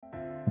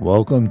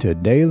Welcome to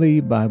Daily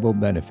Bible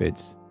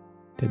Benefits.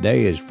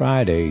 Today is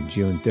Friday,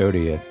 June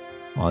 30th.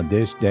 On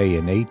this day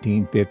in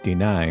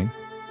 1859,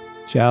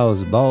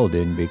 Charles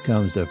Baldwin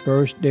becomes the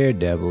first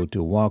daredevil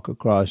to walk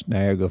across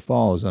Niagara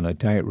Falls on a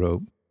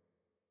tightrope.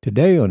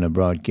 Today on the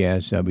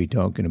broadcast, I'll be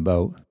talking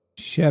about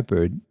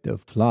shepherd the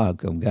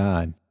flock of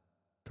God.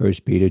 1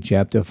 Peter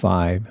chapter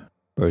 5,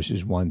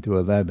 verses 1 through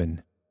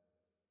 11.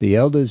 The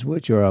elders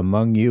which are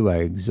among you I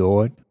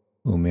exhort,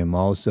 whom am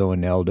also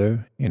an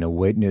elder and a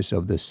witness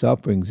of the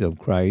sufferings of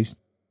Christ,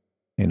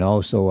 and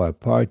also a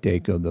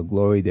partaker of the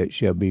glory that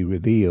shall be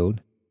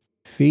revealed.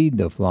 Feed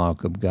the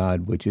flock of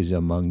God which is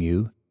among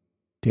you,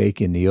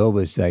 taking the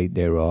oversight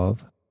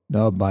thereof,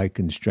 not by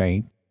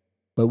constraint,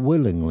 but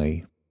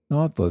willingly,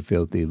 not for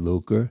filthy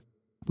lucre,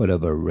 but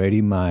of a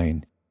ready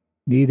mind,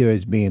 neither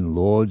as being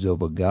lords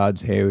over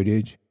God's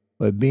heritage,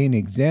 but being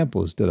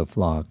examples to the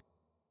flock.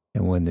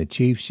 And when the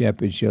chief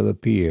shepherd shall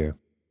appear,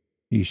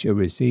 ye shall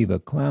receive a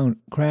crown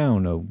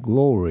of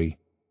glory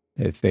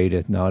that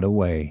fadeth not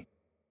away.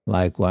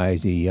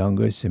 Likewise, ye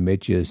younger,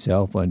 submit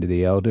yourself unto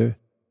the elder.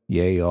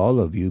 Yea, all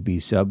of you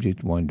be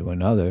subject one to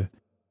another,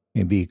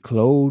 and be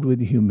clothed with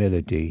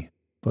humility.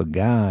 For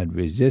God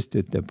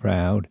resisteth the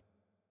proud,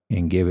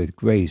 and giveth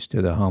grace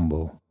to the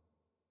humble.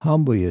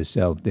 Humble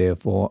yourself,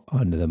 therefore,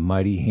 under the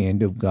mighty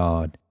hand of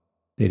God,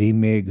 that he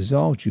may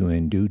exalt you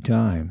in due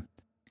time,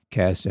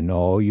 casting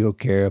all your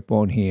care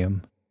upon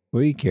him,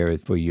 for he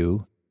careth for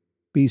you.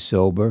 Be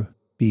sober,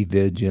 be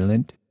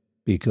vigilant,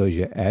 because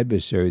your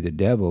adversary the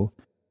devil,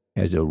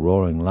 as a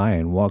roaring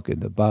lion,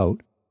 walketh about,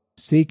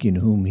 seeking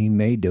whom he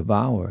may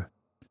devour,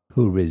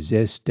 who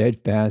resist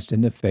stedfast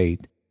in the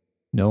faith,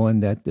 knowing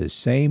that the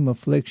same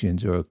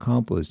afflictions are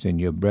accomplished in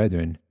your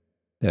brethren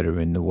that are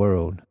in the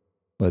world.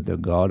 But the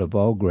God of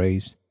all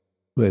grace,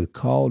 who hath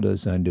called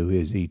us unto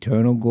his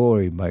eternal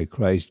glory by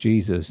Christ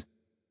Jesus,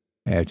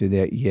 after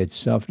that ye had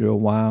suffered a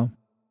while,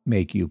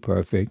 make you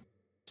perfect,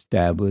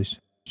 stablish,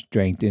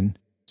 strengthen,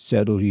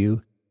 settle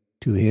you.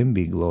 To him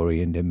be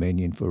glory and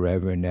dominion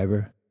forever and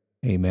ever.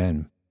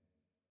 Amen.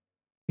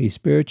 A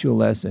spiritual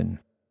lesson.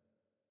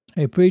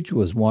 A preacher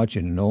was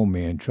watching an old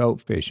man trout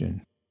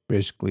fishing,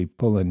 briskly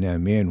pulling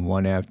them in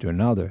one after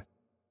another.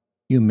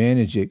 You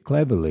manage it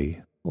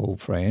cleverly, old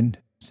friend,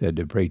 said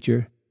the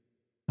preacher.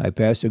 I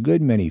passed a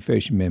good many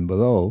fishermen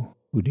below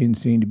who didn't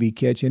seem to be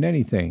catching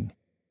anything.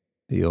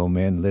 The old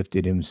man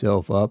lifted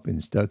himself up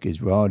and stuck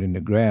his rod in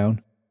the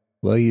ground.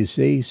 Well, you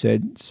see,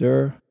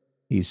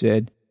 he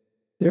said,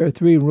 there are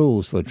 3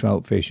 rules for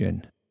trout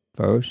fishing.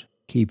 First,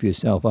 keep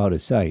yourself out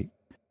of sight.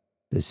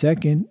 The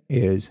second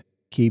is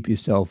keep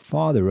yourself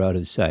farther out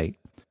of sight.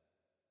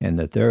 And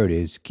the third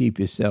is keep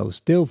yourself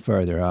still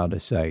further out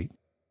of sight.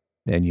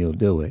 Then you'll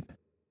do it.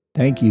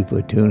 Thank you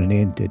for tuning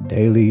in to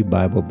Daily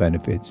Bible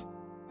Benefits.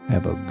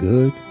 Have a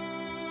good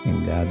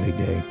and godly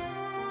day.